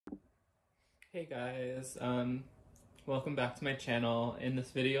Hey guys, welcome back to my channel. In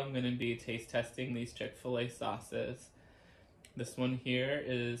this video I'm going to be taste testing these Chick-fil-A sauces. This one here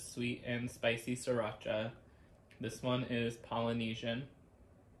is sweet and spicy sriracha. This one is Polynesian.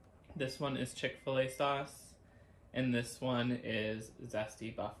 This one is Chick-fil-A sauce. And this one is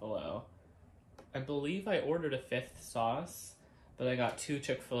zesty buffalo. I believe I ordered a fifth sauce, but I got 2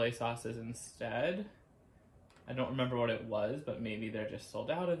 Chick-fil-A sauces instead. I don't remember what it was, but maybe they're just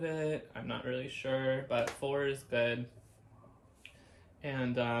sold out of it. I'm not really sure, but 4 is good.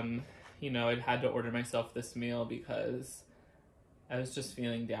 And, you know, I had to order myself this meal because I was just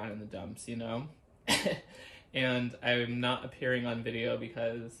feeling down in the dumps, you know? And I'm not appearing on video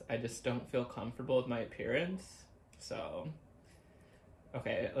because I just don't feel comfortable with my appearance. So,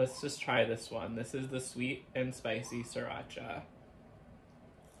 okay, let's just try this one. This is the sweet and spicy sriracha.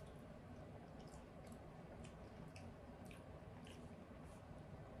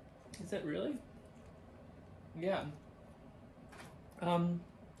 Is it really? Yeah. I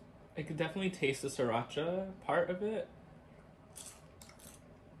could definitely taste the sriracha part of it.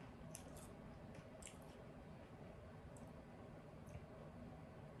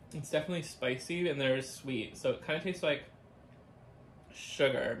 It's definitely spicy and there's sweet, so it kind of tastes like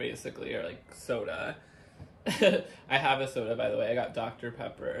sugar, basically, or like soda. I have a soda, by the way. I got Dr.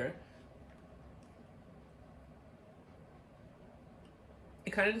 Pepper.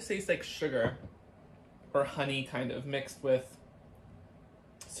 It kind of just tastes like sugar or honey, kind of mixed with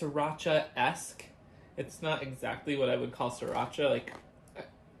sriracha-esque. It's not exactly what I would call sriracha. Like,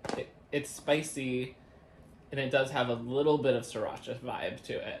 it's spicy, and it does have a little bit of sriracha vibe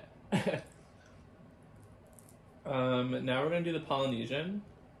to it. Now we're gonna do the Polynesian.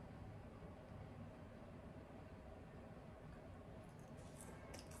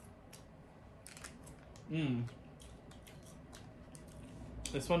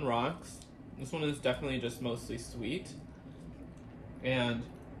 This one rocks. This one is definitely just mostly sweet. And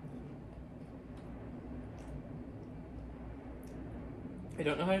I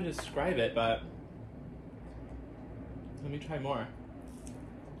don't know how to describe it, but let me try more.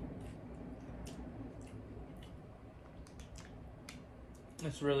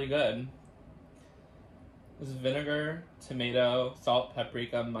 It's really good. This is vinegar, tomato, salt,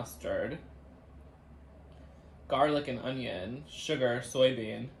 paprika, mustard, garlic and onion, sugar,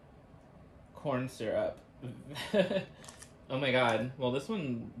 soybean, corn syrup. Oh my god. Well, this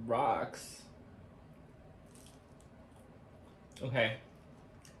one rocks. Okay.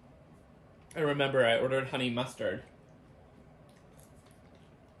 I remember I ordered honey mustard,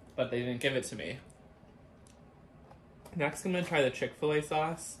 but they didn't give it to me. Next, I'm gonna try the Chick-fil-A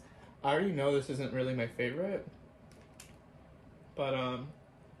sauce. I already know this isn't really my favorite, but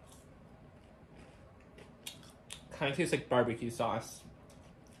kind of tastes like barbecue sauce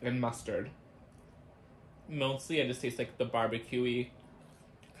and mustard. Mostly I just taste like the barbecue-y,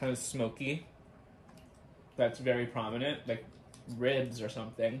 kind of smoky. That's very prominent, like ribs or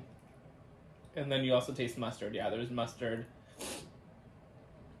something. And then you also taste mustard. Yeah, there's mustard,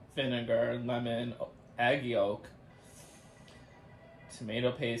 vinegar, lemon, egg yolk,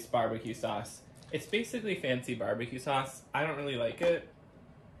 tomato paste, barbecue sauce. It's basically fancy barbecue sauce. I don't really like it.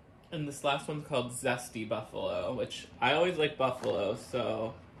 And this last one's called Zesty Buffalo, which I always like buffalo,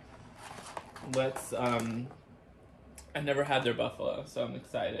 so let's, I never had their buffalo, so I'm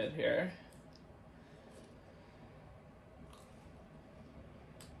excited here.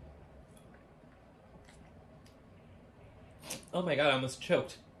 Oh my god, I almost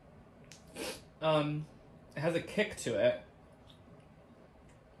choked. It has a kick to it.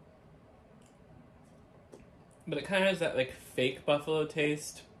 But it kind of has that, like, fake buffalo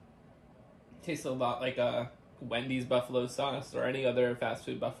taste. It tastes a lot like a Wendy's buffalo sauce or any other fast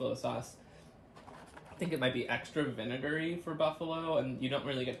food buffalo sauce. I think it might be extra vinegary for buffalo, and you don't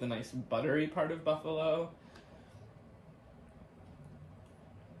really get the nice buttery part of buffalo.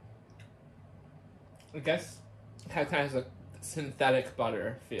 I guess it kind of has a synthetic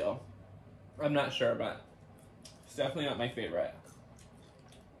butter feel. I'm not sure, but it's definitely not my favorite.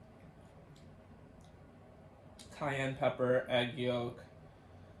 Cayenne pepper, egg yolk.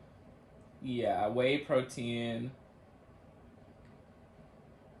 Yeah, whey protein.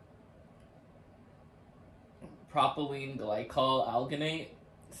 Propylene glycol alginate.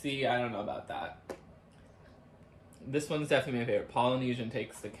 See, I don't know about that. This one's definitely my favorite. Polynesian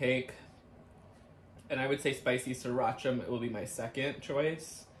takes the cake. And I would say spicy sriracha will be my second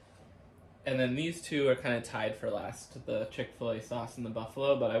choice. And then these two are kind of tied for last, the Chick-fil-A sauce and the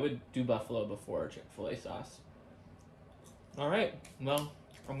buffalo, but I would do buffalo before Chick-fil-A sauce. Alright, well,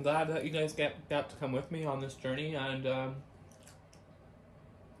 I'm glad that you guys got to come with me on this journey, and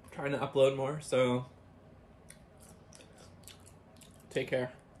trying to upload more, so take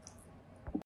care.